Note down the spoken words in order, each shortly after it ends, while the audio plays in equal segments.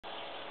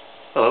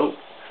Hello.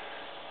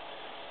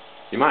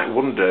 You might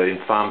wonder in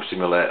Farm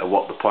Simulator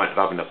what the point of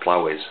having a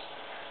plough is,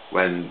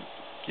 when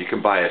you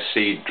can buy a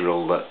seed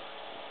drill that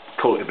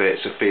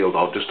cultivates a field,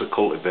 or just a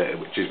cultivator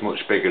which is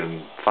much bigger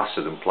and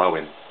faster than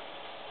ploughing.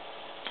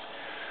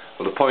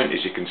 Well, the point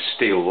is you can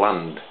steal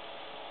land,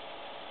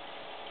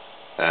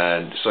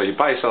 and so you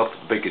buy yourself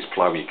the biggest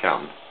plough you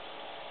can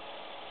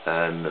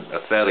and a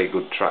fairly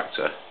good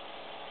tractor,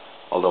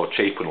 although a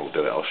cheap one will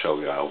do it. I'll show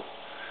you how.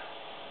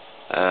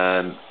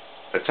 And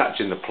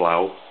attaching the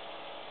plough,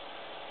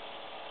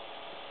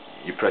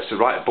 you press the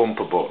right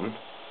bumper button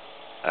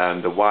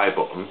and the Y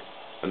button,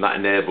 and that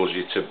enables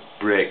you to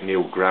break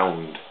new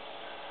ground,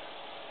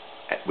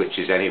 which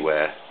is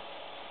anywhere.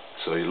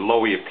 So you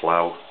lower your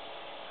plough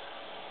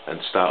and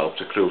start up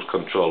to cruise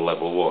control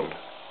level 1.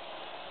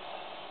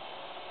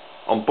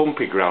 On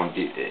bumpy ground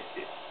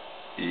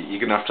you're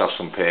going to have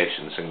some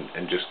patience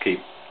and just keep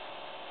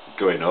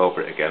going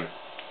over it again.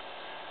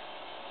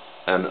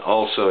 And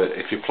also,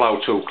 if you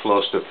plough too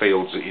close to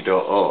fields that you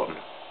don't own,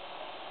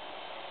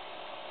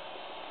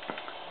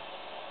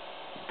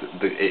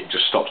 it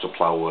just stops the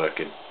plough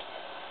working.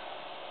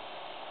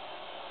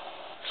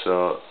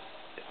 So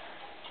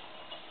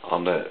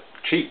on the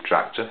cheap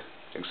tractor,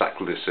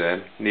 exactly the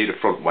same. You need a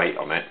front weight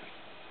on it,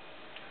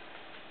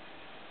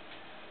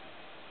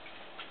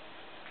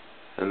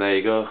 and there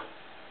you go.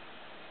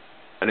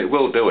 And it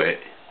will do it.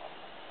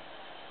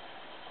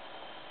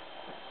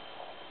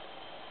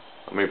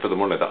 I mean, for the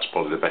money, that's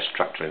probably the best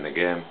tractor in the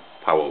game,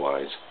 power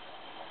wise.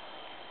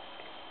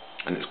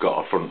 And it's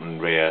got a front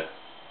and rear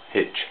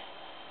hitch.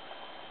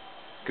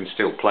 You can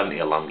steal plenty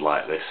of land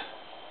like this.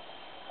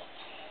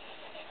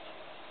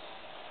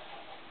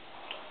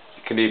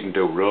 You can even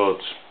do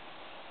roads.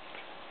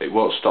 It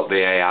won't stop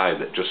the AI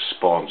that just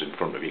spawns in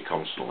front of you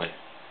constantly,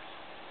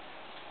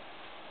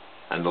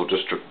 and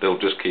they'll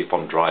just keep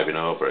on driving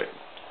over it.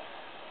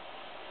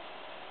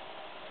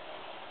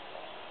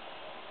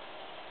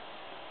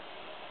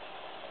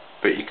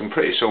 But you can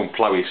pretty soon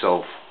plough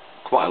yourself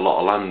quite a lot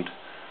of land,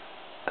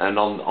 and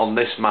on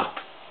this map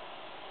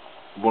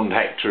 1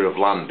 hectare of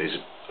land is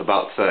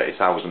about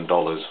 $30,000,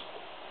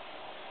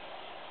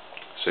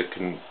 so you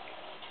can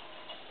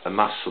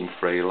amass some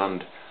free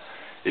land.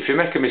 If you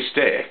make a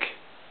mistake,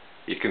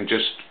 you can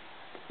just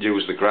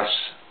use the grass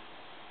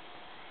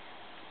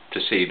to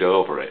seed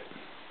over it.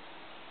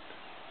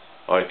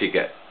 Or if you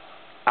get,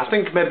 I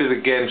think maybe the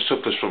game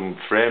suffers from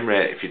frame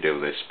rate if you do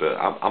this, but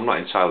I'm not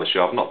entirely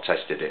sure. I've not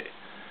tested it.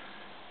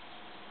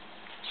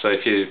 So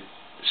if you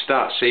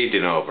start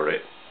seeding over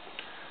it,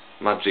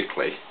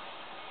 magically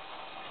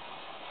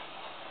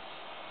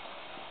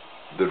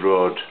the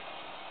road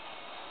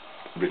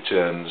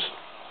returns,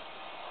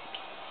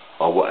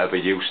 or whatever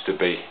used to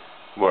be,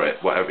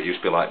 whatever it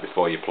used to be like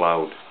before you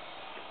ploughed.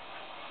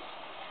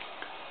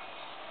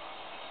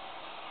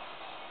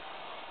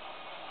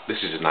 This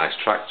is a nice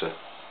tractor.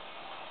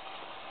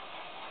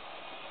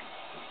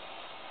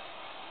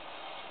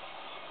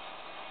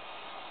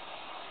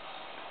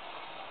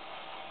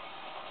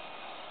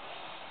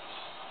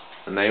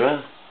 And there you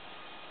are.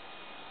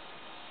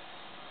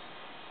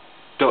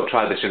 Don't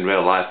try this in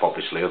real life,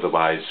 obviously,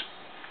 otherwise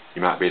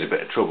you might be in a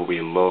bit of trouble with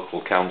your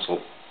local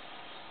council.